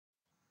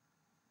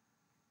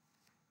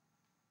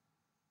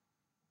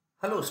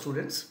Hello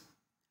students,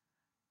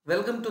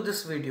 welcome to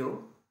this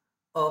video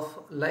of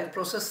Life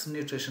Process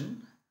Nutrition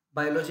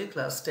Biology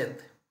Class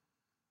 10th.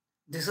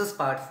 This is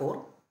part 4.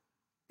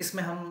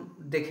 इसमें हम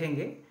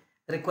देखेंगे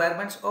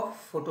requirements of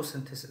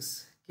photosynthesis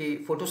कि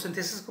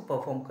photosynthesis को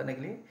perform करने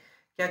के लिए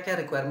क्या क्या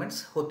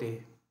requirements होते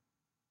हैं.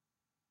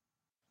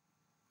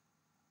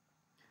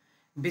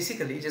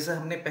 बेसिकली जैसे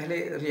हमने पहले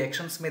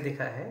रिएक्शंस में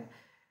देखा है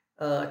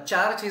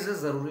चार चीज़ें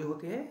ज़रूरी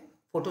होती है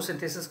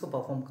फोटोसिंथेसिस को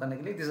परफॉर्म करने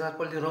के लिए. This are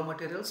called the raw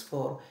materials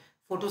for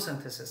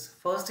photosynthesis.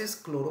 First is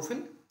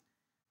chlorophyll,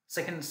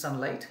 second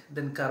sunlight,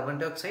 then carbon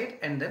dioxide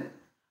and then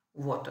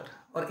water.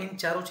 और इन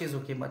चारों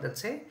चीज़ों की मदद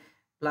से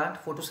प्लांट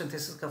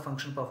फोटोसिंथेसिस का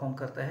फंक्शन परफॉर्म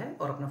करता है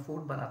और अपना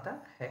फूड बनाता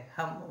है.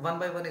 हम वन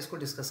बाय वन इसको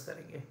डिस्कस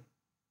करेंगे.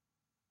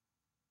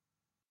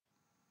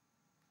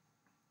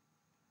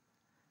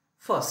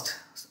 फर्स्ट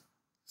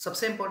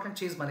सबसे इंपॉर्टेंट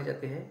चीज मानी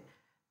जाती है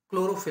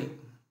chlorophyll.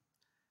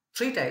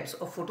 3 types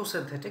of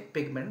photosynthetic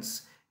pigments,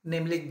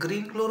 namely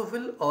green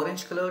chlorophyll,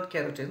 orange colored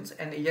carotenes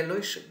and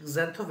yellowish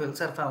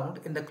xanthophylls are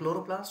found in the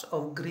chloroplast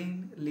of green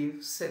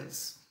leaf cells.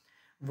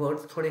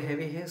 Words थोड़े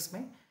हैवी है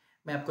इसमें,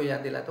 मैं आपको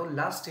याद दिलाता हूँ.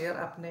 लास्ट ईयर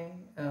आपने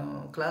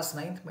क्लास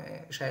 9th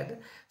में शायद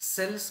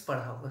सेल्स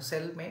पढ़ा होगा.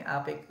 सेल में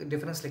आप एक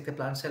डिफरेंस लिखते हैं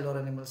प्लांट सेल और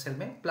एनिमल सेल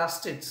में.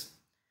 प्लास्टिड्स,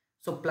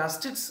 सो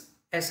प्लास्टिड्स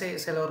ऐसे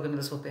सेल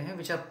ऑर्गेनल्स होते हैं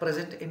which are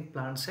present in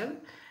plant cell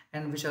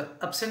and which are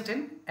absent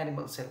in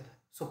animal cell.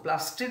 So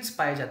plastids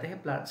पाए जाते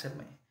हैं प्लांट सेल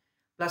में.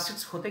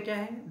 प्लास्टिड्स होते क्या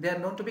है? They are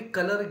known to be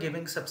colour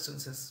giving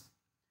substances.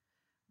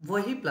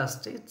 वही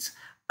प्लास्टिड्स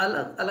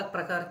अलग अलग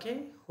प्रकार के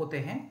होते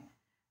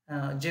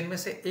हैं जिनमें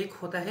से एक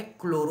होता है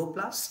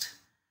क्लोरोप्लास्ट,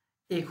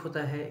 एक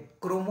होता है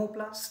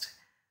क्रोमोप्लास्ट,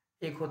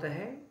 एक होता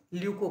है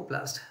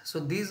leucoplast. So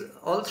these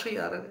all 3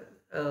 are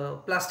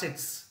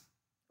plastids.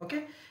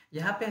 Okay,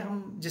 यहाँ पे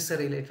हम जिससे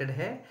रिलेटेड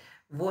है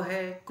वो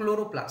है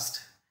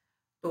क्लोरोप्लास्ट.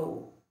 तो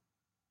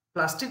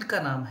प्लास्टिड का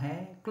नाम है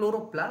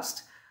क्लोरोप्लास्ट,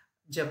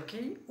 जबकि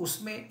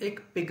उसमें एक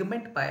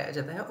पिगमेंट पाया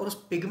जाता है और उस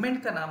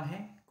पिगमेंट का नाम है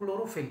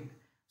chlorophyll.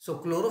 So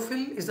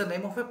chlorophyll is the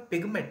name of A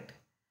pigment.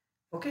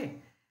 Okay,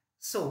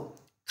 so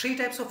 3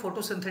 types of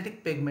photosynthetic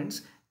pigments,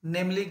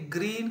 namely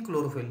green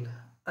chlorophyll.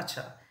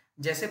 अच्छा,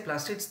 जैसे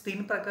प्लास्टिड्स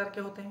 3 प्रकार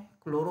के होते हैं,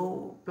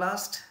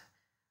 क्लोरोप्लास्ट,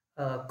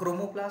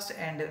 क्रोमोप्लास्ट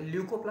एंड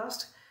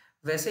ल्यूकोप्लास्ट,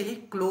 वैसे ही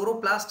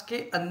क्लोरोप्लास्ट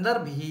के अंदर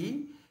भी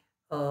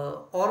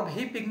और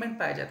भी पिगमेंट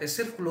पाए जाते हैं.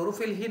 सिर्फ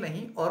क्लोरोफिल ही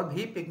नहीं, और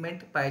भी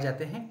पिगमेंट पाए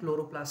जाते हैं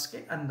क्लोरोप्लास्ट के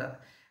अंदर,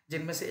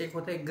 जिनमें से एक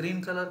होता है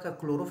ग्रीन कलर का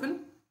क्लोरोफिल,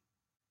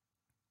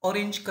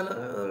 ऑरेंज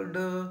कलर्ड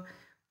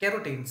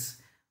कैरोटीन्स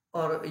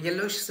और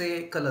येलोइश से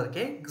कलर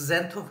के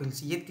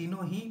xanthophylls. ये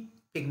तीनों ही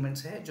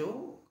पिगमेंट्स हैं जो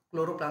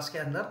क्लोरोप्लास्ट के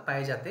अंदर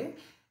पाए जाते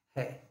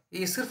हैं.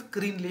 ये सिर्फ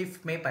ग्रीन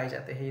लीफ में पाए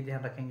जाते हैं, ये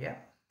ध्यान रखेंगे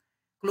आप.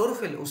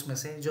 क्लोरोफिल उसमें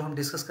से जो हम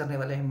डिस्कस करने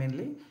वाले हैं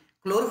mainly.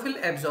 Chlorophyll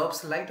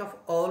absorbs light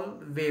of all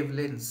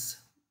wavelengths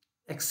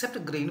accept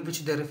green which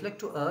they reflect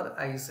to our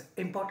eyes.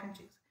 Important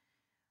चीज,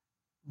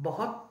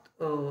 बहुत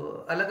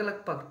अलग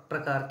अलग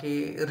प्रकार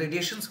के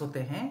रेडिएशंस होते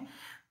हैं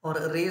और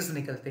रेज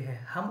निकलते हैं.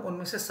 हम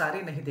उनमें से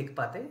सारे नहीं देख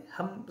पाते,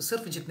 हम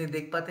सिर्फ जितने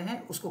देख पाते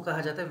हैं उसको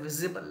कहा जाता है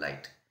विजिबल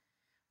लाइट.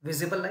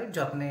 विजिबल लाइट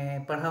जो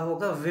आपने पढ़ा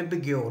होगा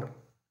VIBGYOR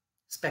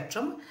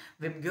spectrum,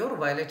 VIBGYOR,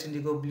 violet,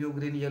 Indigo, blue,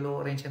 green, yellow,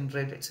 orange and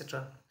red etcetera.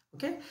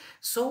 Okay,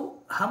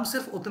 सो हम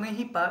सिर्फ उतने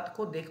ही पार्ट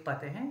को देख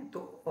पाते हैं.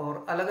 तो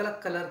और अलग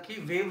अलग कलर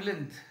की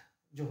वेवलेंथ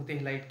जो होती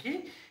है लाइट की,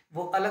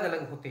 वो अलग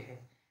अलग होती है.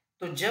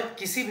 तो जब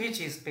किसी भी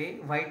चीज़ पे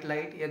वाइट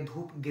लाइट या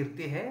धूप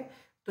गिरती है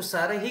तो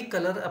सारे ही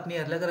कलर अपनी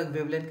अलग अलग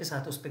वेवलेंथ के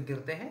साथ उस पर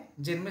गिरते हैं,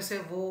 जिनमें से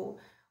वो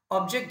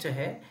ऑब्जेक्ट जो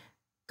है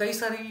कई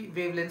सारी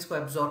वेवलेंथ्स को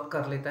एब्जॉर्ब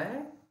कर लेता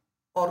है,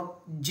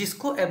 और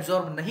जिसको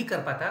एब्जॉर्ब नहीं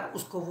कर पाता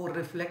उसको वो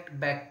रिफ्लेक्ट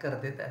बैक कर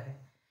देता है.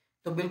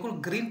 तो बिल्कुल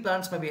ग्रीन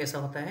प्लांट्स में भी ऐसा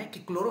होता है कि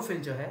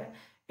क्लोरोफिल जो है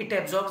it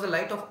absorbs the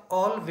light of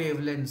all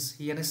wavelengths,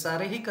 यानी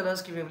सारे ही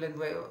कलर्स की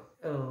वेवलेंथ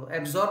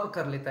एब्जॉर्ब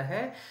कर लेता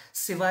है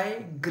सिवाय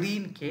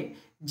ग्रीन के,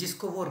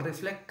 जिसको वो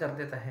रिफ्लेक्ट कर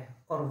देता है.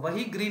 और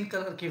वही ग्रीन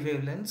कलर की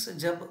वेवलेंथ्स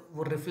जब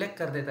वो रिफ्लेक्ट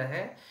कर देता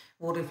है,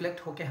 वो रिफ्लेक्ट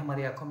होके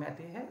हमारी आंखों में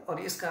आती है और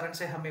इस कारण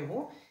से हमें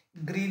वो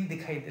ग्रीन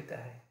दिखाई देता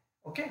है.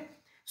 Okay,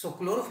 so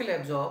chlorophyll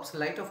absorbs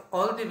light of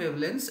all the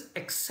wavelengths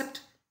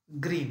accept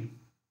green.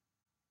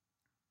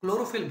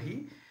 Chlorophyll भी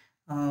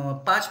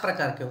 5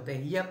 प्रकार के होते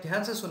हैं. ये आप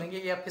ध्यान से सुनेंगे,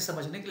 ये आपके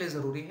समझने के लिए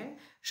ज़रूरी है.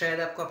 शायद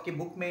आपको आपकी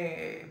बुक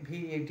में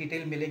भी ये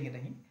डिटेल मिलेंगे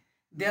नहीं.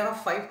 There are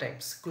 5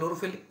 types: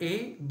 chlorophyll A,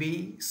 B,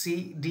 C,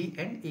 D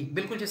and E.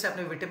 बिल्कुल जैसे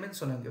आपने विटामिन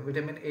सुने होंगे,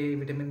 vitamin A,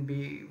 vitamin B,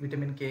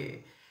 vitamin K,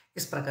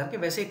 इस प्रकार के,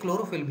 वैसे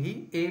क्लोरोफिल भी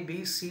A, B,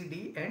 C, D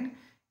and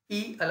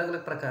E अलग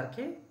अलग प्रकार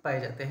के पाए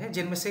जाते हैं,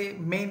 जिनमें से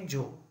मेन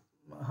जो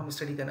हम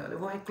स्टडी करने वाले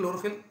वो है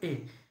chlorophyll A,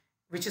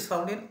 which is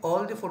found in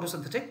all the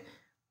photosynthetic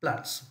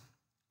plants.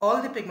 All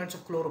the pigments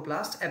of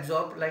chloroplast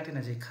absorb light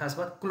energy. खास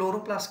बात,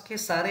 क्लोरोप्लास्ट के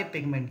सारे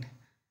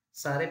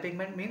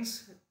पिगमेंट मीन्स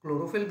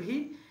क्लोरोफिल भी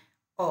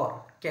और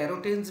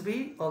कैरोटीन्स भी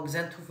और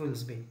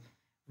xanthophylls भी,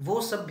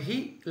 वो सब भी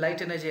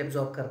लाइट एनर्जी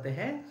एब्जॉर्ब करते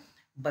हैं.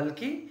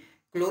 बल्कि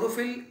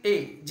क्लोरोफिल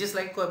ए जिस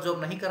लाइट को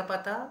एब्जॉर्ब नहीं कर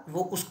पाता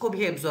वो उसको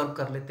भी एब्जॉर्ब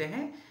कर लेते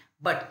हैं,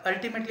 but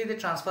ultimately they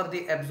transfer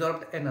the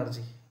absorbed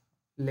energy.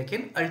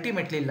 लेकिन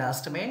अल्टीमेटली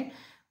लास्ट में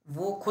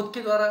वो खुद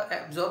के द्वारा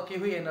एब्जॉर्ब की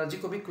हुई एनर्जी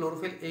को भी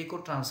क्लोरोफिल ए को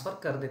ट्रांसफर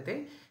कर देते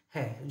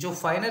हैं, जो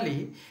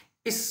फाइनली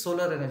इस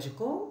सोलर एनर्जी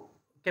को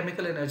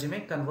केमिकल एनर्जी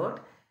में कन्वर्ट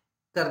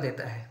कर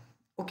देता है।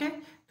 ओके,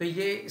 तो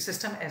ये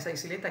सिस्टम ऐसा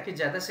इसलिए ताकि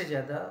ज़्यादा से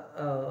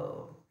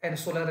ज़्यादा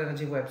सोलर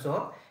एनर्जी को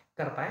एब्जॉर्ब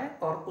कर पाए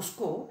और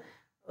उसको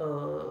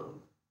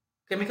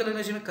केमिकल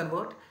एनर्जी में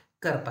कन्वर्ट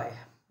कर पाए।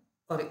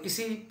 और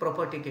इसी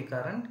प्रॉपर्टी के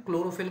कारण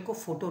क्लोरोफिल को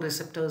फोटो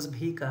रिसेप्टर्स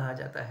भी कहा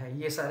जाता है।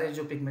 ये सारे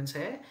जो पिगमेंट्स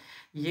हैं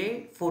ये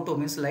फोटो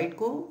मीन्स लाइट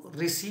को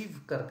रिसीव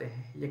करते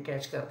हैं, ये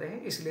कैच करते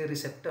हैं, इसलिए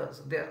receptors,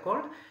 they are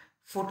called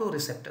photo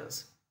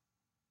receptors.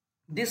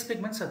 This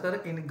pigments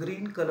occur in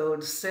green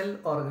coloured cell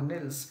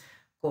organelles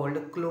called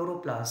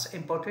chloroplast.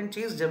 Important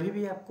चीज़, जब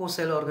भी आपको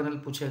सेल ऑर्गेनल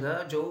पूछेगा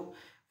जो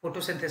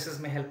फोटोसिंथेसिस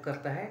में हेल्प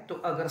करता है, तो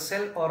अगर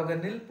सेल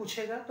ऑर्गेनल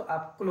पूछेगा तो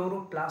आप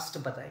क्लोरोप्लास्ट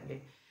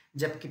बताएंगे,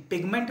 जबकि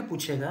पिगमेंट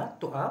पूछेगा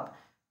तो आप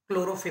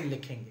क्लोरोफिल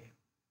लिखेंगे।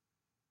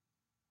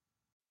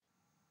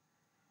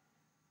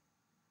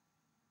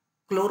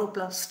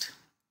 क्लोरोप्लास्ट,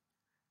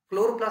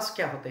 क्लोरोप्लास्ट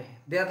क्या होते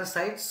हैं? They are the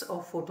sites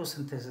of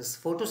photosynthesis.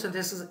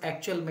 Photosynthesis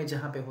actual में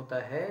जहां पे होता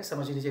है,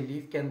 समझ लीजिए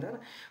लीफ के अंदर,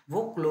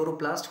 वो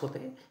क्लोरोप्लास्ट होते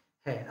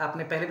हैं।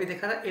 आपने पहले भी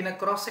देखा था, इन a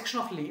cross section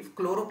of leaf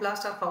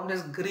chloroplast are found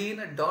as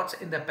green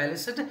dots in the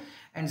palisade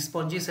and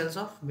spongy sales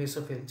of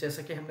mesophyll.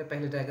 जैसे कि हमने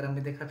पहले डायग्राम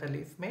में देखा था,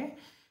 लीफ में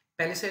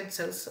पैलिसेड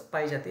सेल्स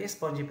पाई जाती है,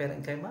 स्पॉन्जी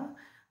पैरेन्काइमा,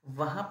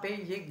 वहां पे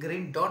ये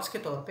ग्रीन डॉट्स के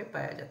तौर पे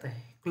पाया जाता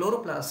है।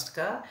 क्लोरोप्लास्ट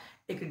का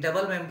एक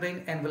डबल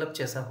मेम्ब्रेन एनवलप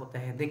जैसा होता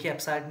है। देखिए आप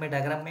साइड में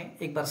डायग्राम में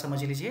एक बार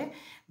समझ लीजिए।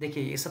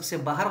 देखिए ये सबसे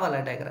बाहर वाला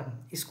डायग्राम,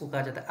 इसको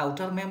कहा जाता है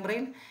आउटर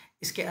मेम्ब्रेन।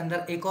 इसके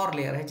अंदर एक और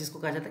लेयर है जिसको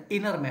कहा जाता है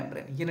इनर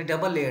मेम्ब्रेन, ये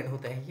डबल लेयर्ड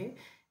होता है ये।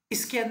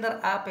 इसके अंदर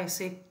आप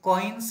ऐसे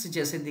कॉइन्स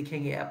जैसे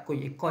दिखेंगे आपको,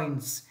 ये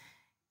कॉइन्स,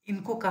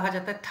 इनको कहा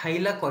जाता है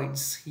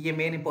थाइलाकॉइड्स। ये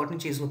मेन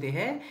इंपॉर्टेंट चीज़ होती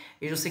है।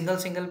 ये जो सिंगल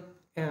सिंगल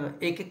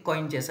एक एक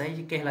कॉइन जैसा है,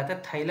 ये कहलाता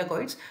है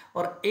थाइलाकॉइड्स।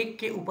 और एक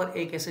के ऊपर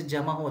एक ऐसे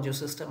जमा हुआ जो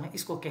सिस्टम है,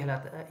 इसको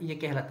कहलाता है, ये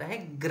कहलाता है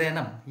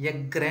ग्रेनम या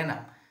ग्रेना।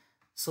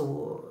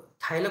 सो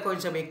थाइलाकॉइड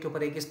जब एक के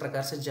ऊपर एक इस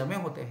प्रकार से जमे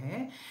होते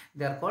हैं,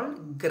 दे आर कॉल्ड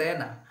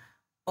ग्रेना।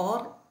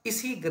 और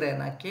इसी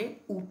ग्रेना के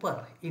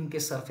ऊपर, इनके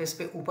सरफेस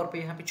पे ऊपर पे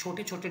यहाँ पे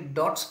छोटे छोटे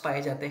डॉट्स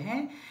पाए जाते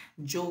हैं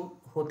जो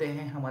होते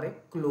हैं हमारे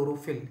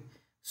क्लोरोफिल।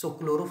 सो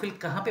क्लोरोफिल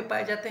कहाँ पे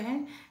पाए जाते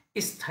हैं?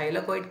 इस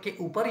थाइलाकॉइड के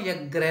ऊपर या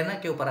ग्रेना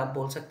के ऊपर, आप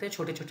बोल सकते हैं,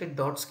 छोटे छोटे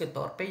डॉट्स के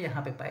तौर पे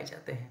यहाँ पे पाए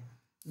जाते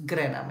हैं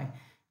ग्रेना में।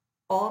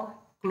 और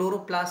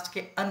क्लोरोप्लास्ट के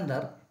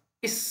अंदर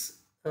इस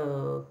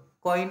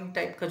कॉइन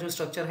टाइप का जो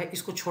स्ट्रक्चर है,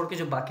 इसको छोड़ के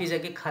जो बाकी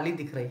जगह खाली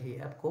दिख रही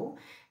है आपको,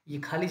 ये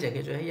खाली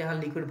जगह जो है, यहाँ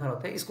लिक्विड भरा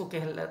होता है,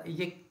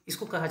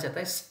 इसको कहा जाता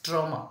है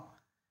स्ट्रोमा।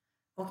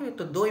 ओके,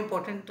 तो दो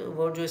इंपॉर्टेंट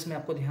वर्ड जो इसमें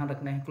आपको ध्यान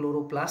रखना है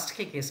क्लोरोप्लास्ट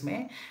के केस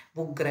में,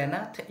 वो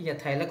ग्रेना या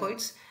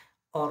थाइलाकॉइड्स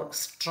और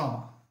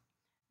stroma.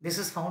 This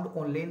is found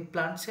only in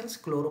plant cells.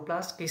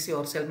 Chloroplast किसी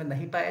और सेल में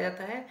नहीं पाया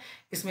जाता है।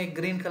 इसमें एक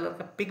ग्रीन कलर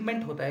का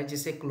पिगमेंट होता है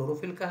जिसे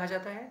क्लोरोफिल कहा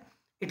जाता है।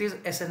 It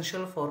is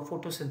essential for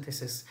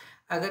photosynthesis.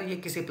 अगर ये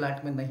किसी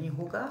प्लांट में नहीं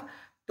होगा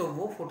तो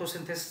वो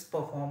फोटोसिंथेसिस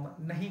परफॉर्म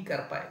नहीं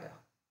कर पाएगा।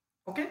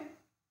 ओके,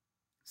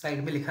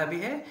 साइड में लिखा भी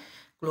है,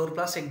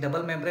 क्लोरोप्लास्ट एक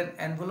डबल मेम्ब्रेन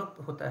एनवलप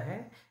होता है,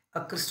 अ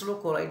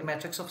क्रिस्टलोकोलाइड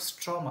matrix of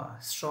stroma.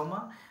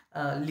 Stroma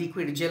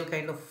liquid gel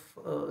kind of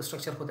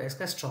structure होता है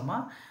इसका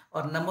स्ट्रोमा।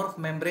 और नंबर ऑफ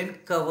मेम्ब्रेन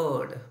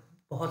कवर्ड,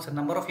 बहुत सा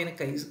नंबर ऑफ, यानी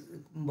कई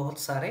बहुत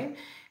सारे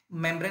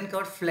मेम्ब्रेन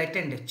कवर्ड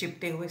फ्लैटेंड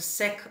चिपटे हुए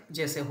सेक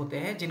जैसे होते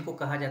हैं, जिनको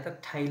कहा जाता है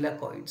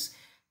thylakoids.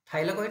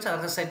 Thylakoids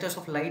are the centres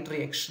of light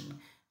reaction,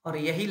 और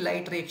यही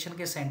लाइट रिएक्शन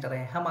के सेंटर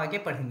है। हम आगे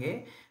पढ़ेंगे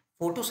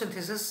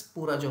फोटोसिंथेसिस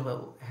पूरा जो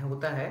है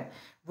होता है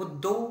वो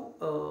दो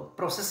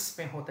प्रोसेस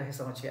में होता है,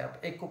 समझिए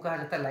आप। एक को कहा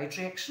जाता है लाइट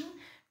रिएक्शन,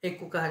 एक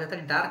को कहा जाता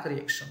है डार्क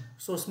रिएक्शन।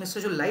 सो उसमें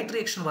से जो लाइट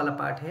रिएक्शन वाला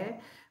पार्ट है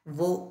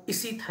वो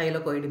इसी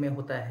थाइलाकॉइड में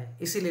होता है,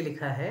 इसीलिए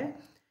लिखा है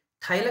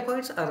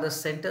thylakoids are the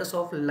centers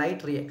of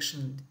light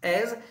reaction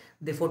as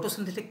the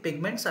photosynthetic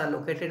pigments are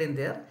located in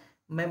their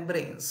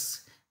membranes।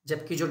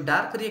 जबकि जो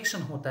डार्क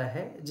रिएक्शन होता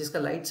है जिसका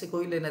लाइट से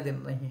कोई लेना देना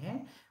नहीं है,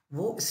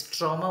 वो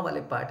स्ट्रोमा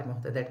वाले पार्ट में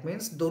होता है। दैट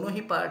मीन्स दोनों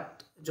ही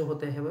पार्ट जो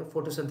होते हैं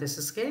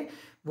फोटोसिंथेसिस के,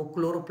 वो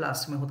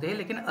क्लोरोप्लास्ट में होते हैं,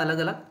 लेकिन अलग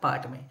अलग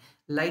पार्ट में।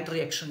 लाइट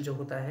रिएक्शन जो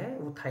होता है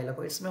वो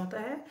थाइलाकॉइड्स में होता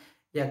है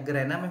या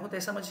ग्रेना में होता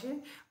है,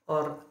 समझिए,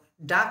 और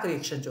डार्क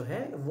रिएक्शन जो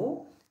है वो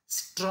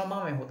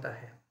स्ट्रोमा में होता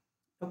है।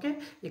 ओके,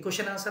 ये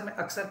क्वेश्चन आंसर में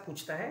अक्सर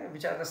पूछता है,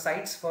 which are the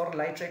sites for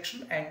light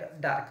reaction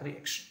and dark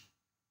reaction.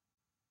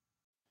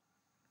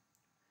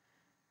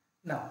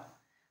 Now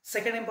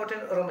second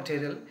important raw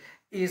material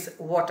is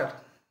water.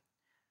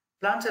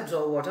 Plants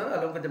absorb water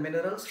along with the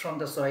minerals from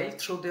the soil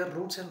through their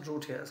roots and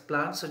root hairs.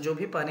 Plants जो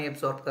भी पानी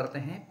absorb करते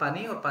हैं,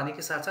 पानी और पानी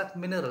के साथ साथ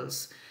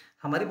मिनरल्स,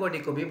 हमारी बॉडी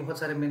को भी बहुत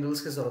सारे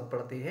मिनरल्स की ज़रूरत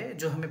पड़ती है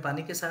जो हमें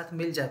पानी के साथ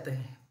मिल जाते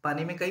हैं।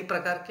 पानी में कई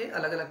प्रकार के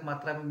अलग अलग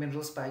मात्रा में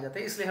मिनरल्स पाए जाते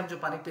हैं, इसलिए हम जो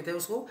पानी पीते हैं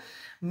उसको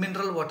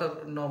मिनरल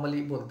वाटर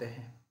नॉर्मली बोलते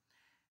हैं।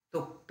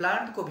 तो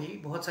प्लांट को भी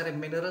बहुत सारे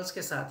मिनरल्स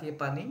के साथ ये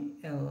पानी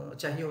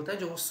चाहिए होता है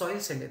जो सॉइल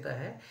से लेता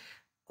है,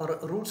 और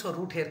रूट्स और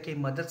रूट हेयर की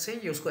मदद से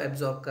ये उसको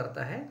एब्जॉर्ब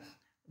करता है,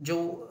 जो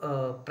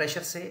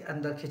प्रेशर से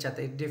अंदर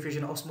खिंचाते हैं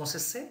डिफ्यूजन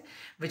ऑस्मोसिस से,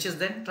 which is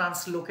then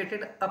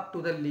translocated up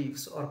to the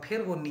leaves, और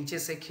फिर वो नीचे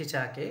से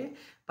खिंचा के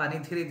पानी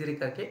धीरे धीरे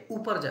करके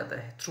ऊपर जाता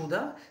है थ्रू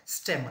द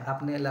स्टेम।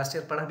 आपने लास्ट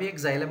ईयर पढ़ा भी एक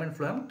जाइलम एंड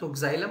फ्लोएम, तो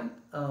जाइलम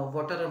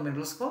वाटर और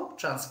मिनरल्स को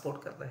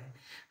ट्रांसपोर्ट करता है।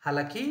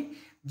 हालांकि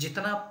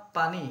जितना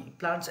पानी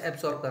प्लांट्स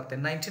एब्जॉर्ब करते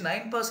हैं,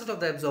 99% of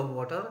the absorb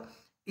water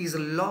is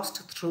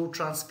lost through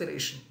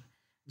transpiration.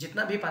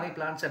 जितना भी पानी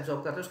प्लांट्स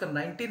एब्जॉर्ब करते हैं उसका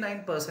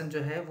 99% जो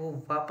है वो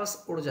वापस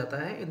उड़ जाता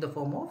है in the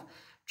form of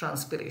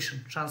transpiration.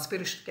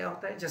 Transpiration क्या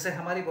होता है? जैसे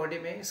हमारी बॉडी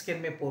में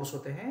स्किन में पोर्स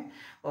होते हैं,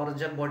 और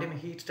जब बॉडी में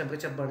हीट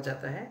टेम्परेचर बढ़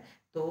जाता है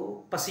तो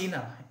पसीना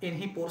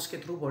इन्हीं पोर्स के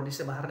थ्रू बॉडी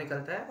से बाहर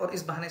निकलता है, और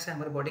इस बहाने से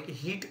हमारी बॉडी की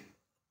हीट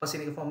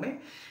पसीने के फॉर्म में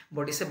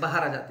बॉडी से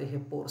बाहर आ जाती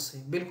है पोर्स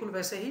से। बिल्कुल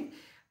वैसे ही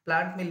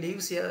प्लांट में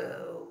लीव्स या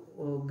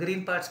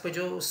ग्रीन पार्ट्स पे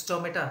जो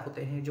स्टोमेटा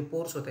होते हैं, जो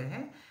पोर्स होते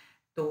हैं,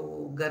 तो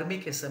गर्मी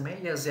के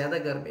समय या ज़्यादा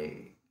गर्मी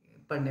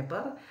पड़ने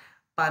पर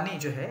पानी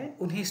जो है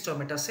उन्हीं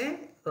स्टोमेटा से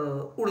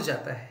उड़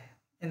जाता है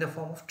in the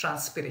form of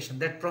transpiration.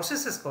 That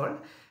process is called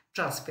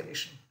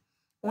transpiration.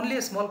 Only a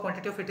small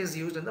quantity of it is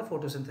used in the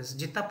photosynthesis.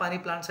 जितना पानी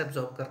प्लांट्स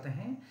एब्जॉर्ब करते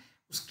हैं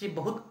उसकी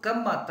बहुत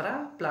कम मात्रा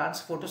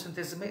प्लांट्स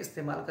फोटोसिंथेसिस में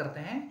इस्तेमाल करते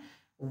हैं।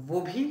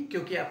 वो भी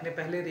क्योंकि आपने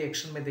पहले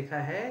रिएक्शन में देखा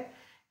है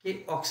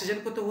कि ऑक्सीजन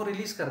को तो वो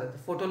रिलीज कर देते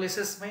हैं।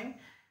 फोटोलिसिस में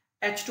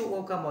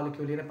H2O का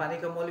मॉलिक्यूल यानी पानी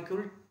का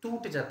मॉलिक्यूल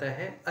टूट जाता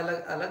है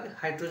अलग अलग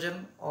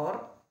हाइड्रोजन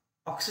और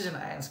ऑक्सीजन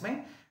आयंस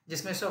में,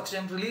 जिसमें से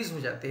ऑक्सीजन रिलीज हो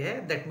जाती है।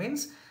 दैट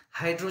मीन्स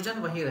हाइड्रोजन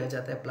वहीं रह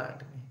जाता है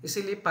प्लांट में।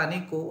 इसीलिए पानी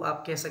को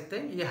आप कह सकते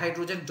हैं ये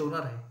हाइड्रोजन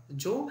डोनर है,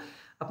 जो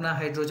अपना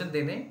हाइड्रोजन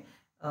देने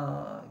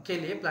के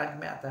लिए प्लांट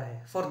में आता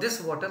है। For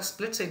this water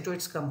splits into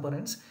its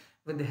components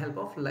with the help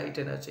of light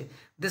energy.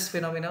 This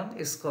phenomenon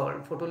is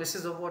called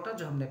photolysis of water,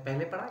 जो हमने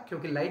पहले पढ़ा,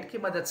 क्योंकि लाइट की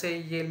मदद से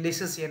ये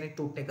लिसिस यानी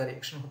टूटने का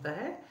रिएक्शन होता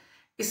है,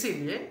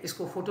 इसीलिए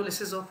इसको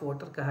फोटोलिसिस ऑफ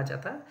वाटर कहा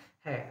जाता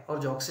है। और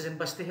जो ऑक्सीजन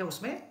बचती है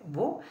उसमें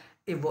वो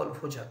इवॉल्व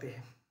हो जाती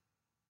है।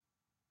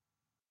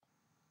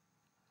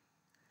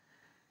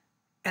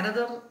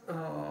 Another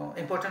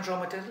important raw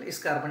material is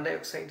carbon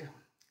dioxide.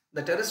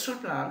 The terrestrial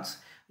plants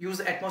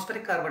use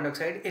atmospheric carbon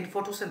dioxide in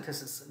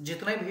photosynthesis.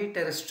 जितने भी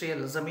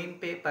टेरेस्ट्रियल जमीन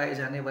पे पाए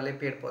जाने वाले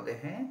पेड़ पौधे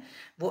हैं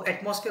वो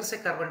एटमॉस्फेयर से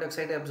कार्बन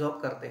डाइऑक्साइड एब्जॉर्ब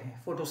करते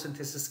हैं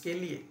फोटोसिंथेसिस के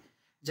लिए,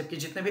 जबकि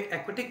जितने भी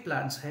एक्वेटिक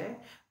प्लांट्स हैं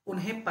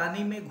उन्हें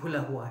पानी में घुला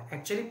हुआ है।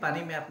 एक्चुअली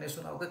पानी में आपने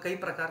सुना होगा कई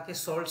प्रकार के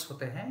सॉल्ट्स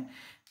होते हैं,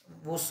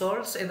 वो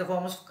salts in the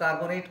form of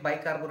carbonate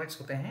bicarbonates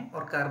होते हैं,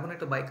 और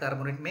कार्बोनेट और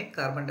बाइकार्बोनेट में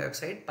कार्बन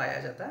डाइऑक्साइड पाया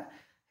जाता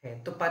है।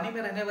 तो पानी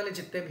में रहने वाले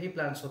जितने भी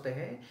प्लांट्स होते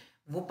हैं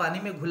वो पानी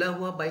में घुला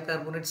हुआ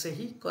बाइकार्बोनेट से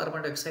ही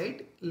कार्बन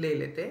डाइऑक्साइड ले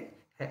लेते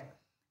हैं।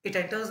 It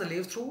enters the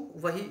leave through,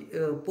 वही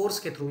पोर्स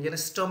के थ्रू यानी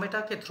स्टोमेटा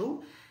के थ्रू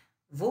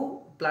वो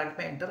प्लांट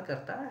में एंटर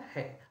करता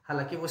है।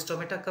 हालांकि वो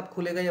स्टोमेटा कब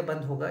खुलेगा या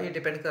बंद होगा ये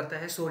डिपेंड करता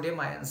है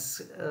सोडियम आयंस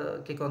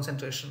के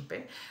कॉन्सेंट्रेशन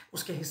पे,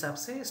 उसके हिसाब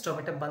से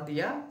स्टोमेटा बंद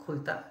या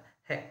खुलता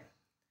है।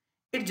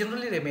 It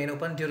generally remain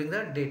open during the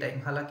day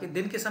time, हालांकि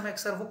दिन के समय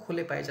अक्सर वो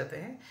खुले पाए जाते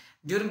हैं।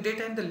 During day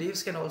time the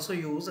leaves can also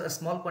use a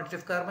small quantity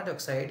of carbon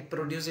dioxide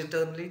produce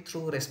internally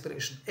through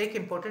respiration. एक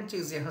इंपॉर्टेंट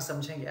चीज़ यहाँ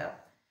समझेंगे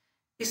आप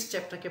इस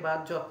चैप्टर के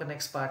बाद, जो आपका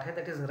नेक्स्ट पार्ट है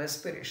दैट इज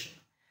रेस्पिरेशन।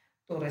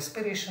 तो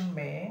रेस्पिरेशन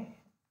में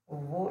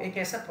वो एक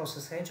ऐसा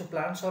प्रोसेस है जो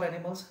प्लांट्स और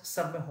एनिमल्स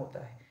सब में होता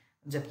है,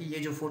 जबकि ये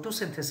जो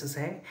फोटोसिंथेसिस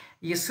है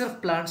ये सिर्फ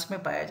प्लांट्स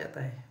में पाया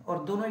जाता है,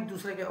 और दोनों एक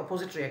दूसरे के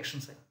अपोजिट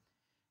रिएक्शंस है।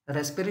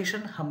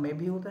 रेस्पिरेशन हम में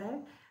भी होता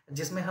है,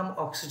 जिसमें हम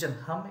ऑक्सीजन,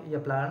 हम या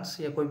प्लांट्स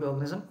या कोई भी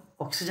ऑर्गेनिज्म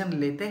ऑक्सीजन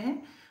लेते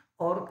हैं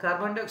और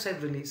कार्बन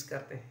डाइऑक्साइड रिलीज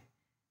करते हैं,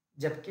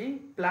 जबकि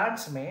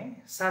प्लांट्स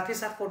में साथ ही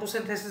साथ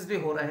फोटोसिंथेसिस भी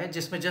हो रहा है,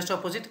 जिसमें जस्ट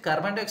ऑपोजिट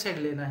कार्बन डाइऑक्साइड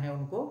लेना है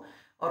उनको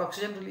और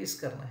ऑक्सीजन रिलीज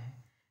करना है।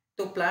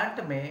 तो प्लांट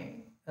में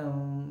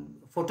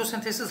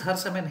फोटोसिंथेसिस हर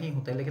समय नहीं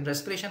होता है, लेकिन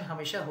रेस्पिरेशन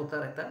हमेशा होता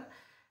रहता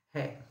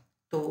है।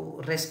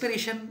 तो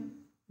रेस्पिरेशन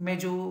में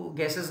जो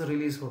गैसेस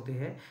रिलीज होती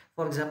है,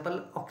 फॉर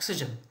एग्जांपल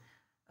ऑक्सीजन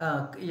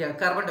या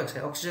कार्बन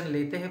डाइऑक्साइड, ऑक्सीजन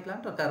लेते हैं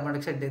प्लांट और कार्बन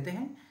डाइऑक्साइड देते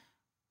हैं,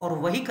 और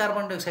वही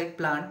कार्बन डाइऑक्साइड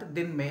प्लांट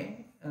दिन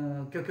में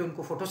क्योंकि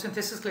उनको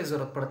फोटोसिंथेसिस के लिए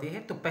ज़रूरत पड़ती है,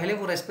 तो पहले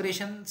वो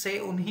रेस्पिरेशन से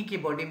उन्हीं की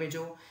बॉडी में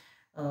जो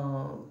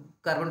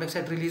कार्बन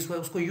डाइऑक्साइड रिलीज हुआ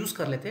है उसको यूज़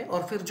कर लेते हैं,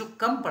 और फिर जो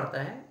कम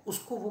पड़ता है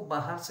उसको वो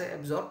बाहर से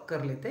एब्जॉर्ब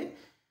कर लेते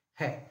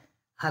हैं।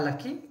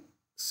 हालांकि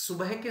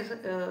सुबह के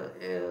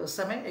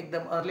समय,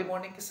 एकदम अर्ली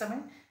मॉर्निंग के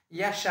समय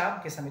या शाम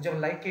के समय जब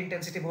लाइट की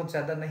इंटेंसिटी बहुत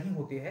ज़्यादा नहीं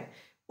होती है,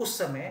 उस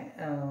समय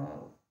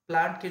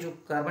प्लांट के जो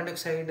कार्बन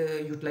डाइऑक्साइड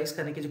यूटिलाइज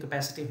करने की जो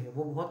कैपेसिटी है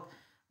वो बहुत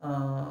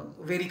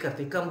वेरी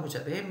करती, कम हो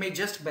जाते हैं, may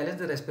just balance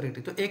the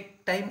respiratory. तो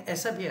एक टाइम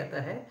ऐसा भी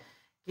आता है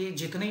कि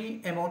जितनी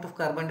amount of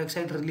carbon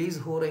dioxide release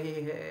हो रही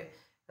है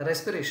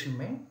रेस्पिरेशन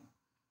में,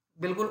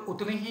 बिल्कुल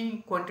उतनी ही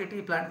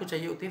क्वांटिटी प्लांट को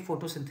चाहिए होती है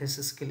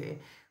फोटोसिंथेसिस के लिए।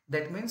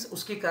 दैट मीन्स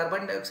उसकी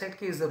कार्बन डाइऑक्साइड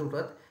की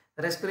ज़रूरत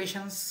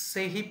रेस्पिरेशन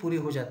से ही पूरी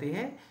हो जाती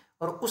है,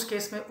 और उस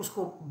केस में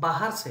उसको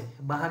बाहर से,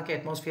 बाहर के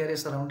एटमॉस्फेयर या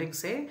सराउंडिंग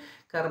से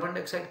कार्बन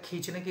डाइऑक्साइड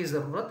खींचने की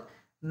ज़रूरत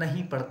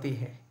नहीं पड़ती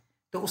है।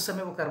 तो उस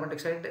समय वो कार्बन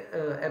डाइऑक्साइड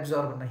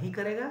एब्जॉर्ब नहीं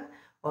करेगा,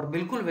 और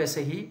बिल्कुल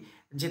वैसे ही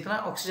जितना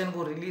ऑक्सीजन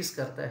वो रिलीज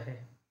करता है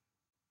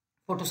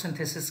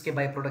फोटोसिंथेसिस के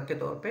बाई प्रोडक्ट के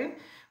तौर पे,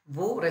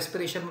 वो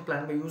रेस्पिरेशन में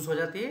प्लांट में यूज हो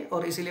जाती है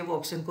और इसीलिए वो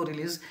ऑक्सीजन को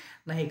रिलीज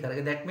नहीं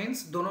करेगा। दैट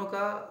मीन्स दोनों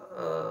का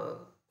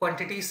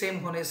क्वांटिटी सेम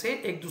होने से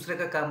एक दूसरे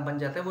का काम बन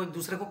जाता है, वो एक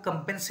दूसरे को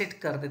कंपेंसेट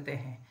कर देते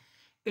हैं।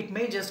 It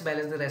may just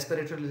balance the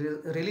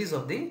respiratory release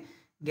of the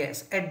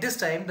gas. At this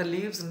time the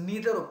leaves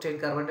neither obtain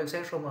carbon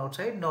dioxide from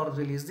outside nor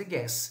release the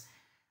gas.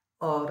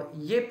 और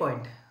ये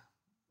पॉइंट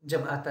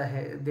जब आता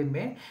है दिन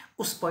में,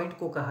 उस पॉइंट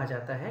को कहा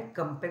जाता है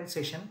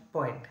कंपेंसेशन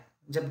पॉइंट,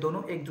 जब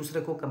दोनों एक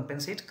दूसरे को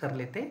कंपेंसेट कर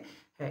लेते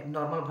हैं।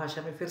 नॉर्मल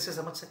भाषा में फिर से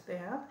समझ सकते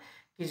हैं आप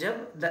कि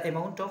जब the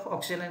amount of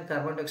oxygen and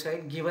carbon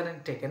dioxide given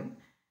and taken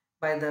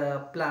by the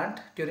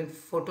plant during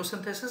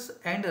photosynthesis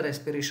and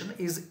respiration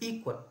is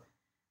equal,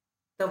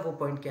 तब वो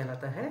पॉइंट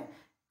कहलाता है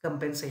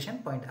कंपेंसेशन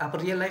पॉइंट। आप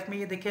रियल लाइफ में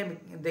ये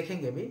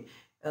देखेंगे भी,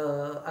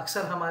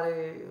 अक्सर हमारे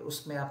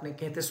उसमें आपने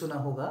कहते सुना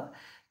होगा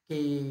कि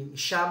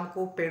शाम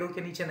को पेड़ों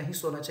के नीचे नहीं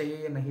सोना चाहिए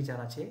या नहीं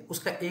जाना चाहिए।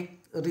 उसका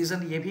एक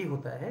रीज़न ये भी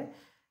होता है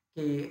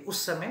कि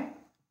उस समय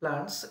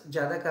प्लांट्स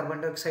ज़्यादा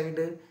कार्बन डाइऑक्साइड,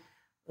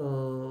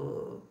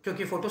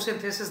 क्योंकि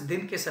फोटोसिंथेसिस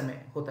दिन के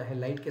समय होता है,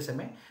 लाइट के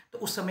समय, तो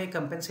उस समय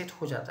कंपेंसेट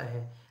हो जाता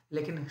है।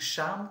 लेकिन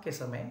शाम के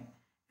समय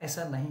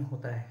ऐसा नहीं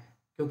होता है,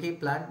 क्योंकि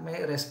प्लांट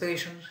में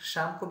रेस्पिरेशन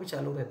शाम को भी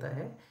चालू रहता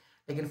है,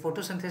 लेकिन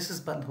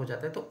फोटोसिंथेसिस बंद हो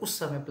जाता है। तो उस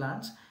समय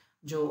प्लांट्स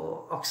जो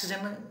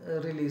ऑक्सीजन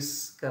रिलीज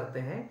करते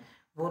हैं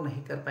वो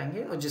नहीं कर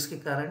पाएंगे, और जिसके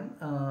कारण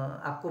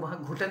आपको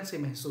वहाँ घुटन से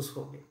महसूस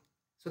होगी।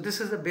 So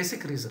this is the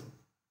basic reason.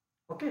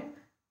 Okay,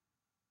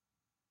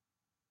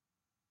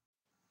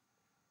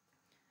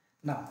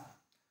 now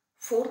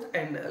fourth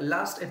and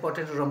last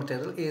important raw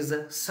material is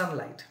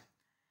sunlight.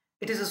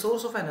 It is a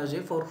source of energy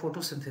for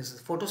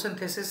photosynthesis.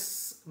 photosynthesis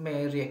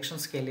में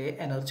रिएक्शंस के लिए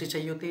एनर्जी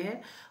चाहिए होती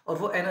है, और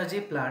वो एनर्जी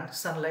प्लांट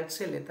सनलाइट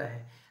से लेता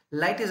है।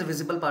 Light is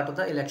visible part of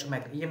the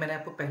electromagnetic, ये मैंने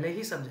आपको पहले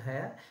ही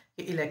समझाया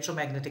कि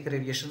इलेक्ट्रोमैग्नेटिक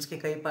रेडिएशंस के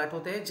कई पार्ट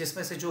होते हैं,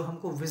 जिसमें से जो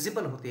हमको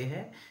विजिबल होती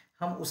है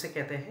हम उसे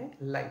कहते हैं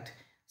लाइट।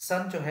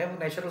 सन जो है वो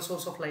नेचुरल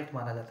सोर्स ऑफ लाइट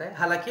माना जाता है।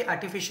 हालांकि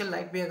आर्टिफिशियल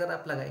लाइट भी अगर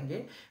आप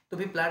लगाएंगे तो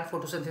भी प्लांट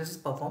फोटोसिंथेसिस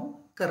परफॉर्म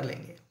कर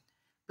लेंगे।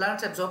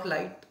 Plants absorb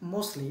light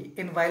mostly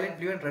in violet,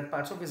 blue and red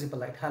parts of visible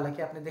light.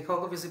 हालांकि आपने देखा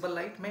होगा विजिबल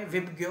लाइट में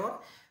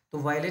विबग्योर, तो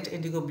violet,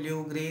 Indigo,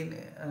 blue, green,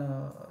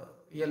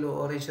 yellow,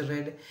 orange,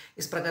 red,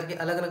 इस प्रकार की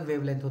अलग अलग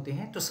वेवलेंथ होती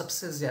हैं। तो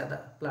सबसे ज़्यादा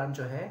प्लांट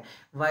जो है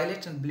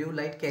violet and blue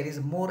light carries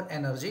more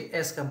energy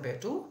as compare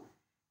to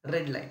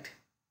red light.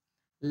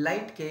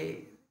 Light के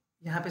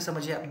यहाँ पे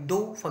समझिए आप दो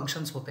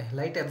फंक्शंस होते हैं।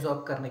 लाइट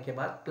एब्जॉर्ब करने के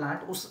बाद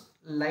प्लांट उस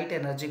लाइट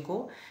एनर्जी को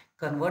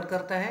कन्वर्ट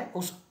करता है,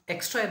 उस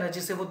एक्स्ट्रा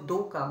एनर्जी से वो दो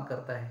काम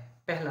करता है।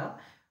 पहला,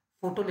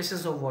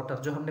 फोटोलिसिस ऑफ वाटर,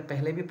 जो हमने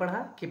पहले भी पढ़ा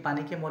कि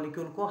पानी के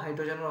मॉलिक्यूल को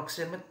हाइड्रोजन और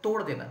ऑक्सीजन में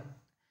तोड़ देना,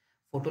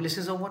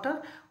 फोटोलिसिस ऑफ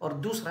वाटर। और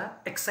दूसरा,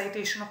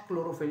 excitation of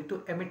chlorophyll to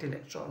emit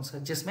electrons,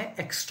 जिसमें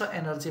एक्स्ट्रा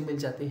एनर्जी मिल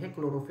जाती है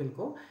क्लोरोफिल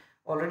को।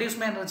 ऑलरेडी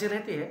उसमें एनर्जी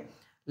रहती है,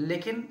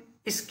 लेकिन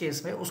इस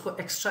केस में उसको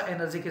एक्स्ट्रा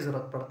एनर्जी की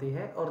ज़रूरत पड़ती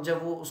है, और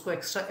जब वो उसको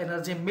एक्स्ट्रा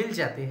एनर्जी मिल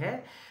जाती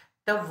है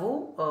तब वो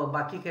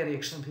बाकी के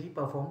रिएक्शन भी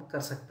परफॉर्म कर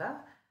सकता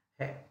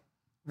है।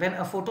 When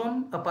a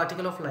photon a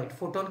particle of light,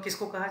 photon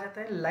किसको कहा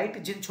जाता है? लाइट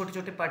जिन छोटे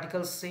छोटे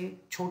पार्टिकल्स से,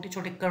 छोटे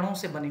छोटे कणों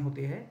से बनी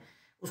होती है,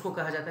 उसको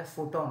कहा जाता है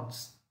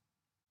फोटॉन्स।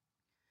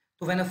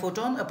 तो when a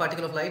photon a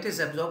particle of light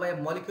is absorb by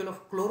a molecule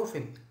of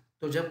chlorophyll,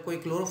 तो जब कोई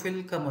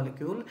क्लोरोफिल का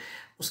मॉलिक्यूल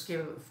उसके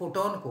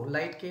फोटोन को,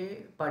 लाइट के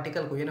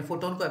पार्टिकल को यानी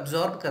फोटोन को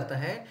एब्जॉर्ब करता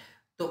है,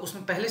 तो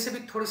उसमें पहले से भी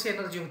थोड़ी सी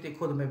एनर्जी होती है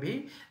खुद में भी,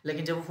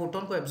 लेकिन जब वो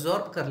फोटोन को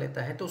एब्जॉर्ब कर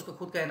लेता है तो उसका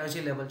खुद का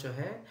एनर्जी लेवल जो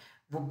है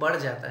वो बढ़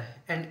जाता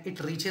है, and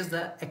it reaches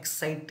the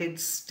excited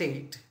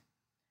state.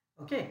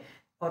 Okay,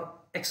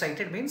 और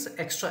एक्साइटेड मीन्स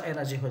एक्स्ट्रा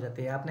एनर्जी हो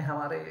जाती है। आपने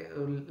हमारे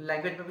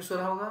लैंग्वेज में भी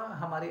सुना होगा,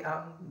 हमारी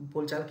आम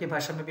बोलचाल की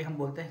भाषा में भी हम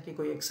बोलते हैं कि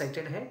कोई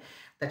एक्साइटेड है,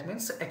 that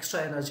means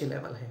extra energy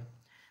level है।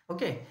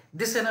 Okay,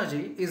 this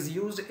energy is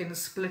used in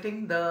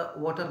splitting the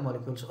water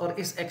molecules, और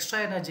इस एक्स्ट्रा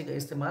एनर्जी का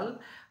इस्तेमाल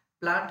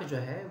प्लांट जो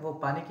है वो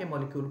पानी के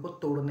मॉलिक्यूल को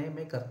तोड़ने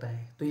में करता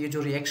है। तो ये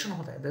जो रिएक्शन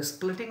होता है, the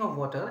splitting of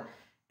water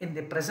in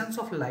the presence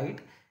of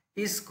light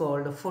is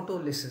called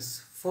photolysis.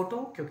 Photo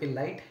क्योंकि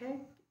लाइट है,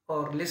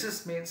 और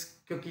लिसिस मीन्स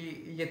क्योंकि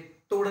ये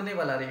तोड़ने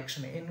वाला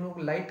रिएक्शन है। इन लोग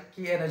लाइट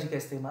की एनर्जी का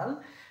इस्तेमाल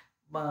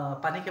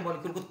पानी के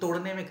मॉलिक्यूल को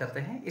तोड़ने में करते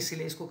हैं,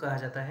 इसीलिए इसको कहा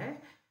जाता है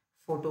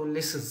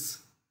फोटोलिसिस।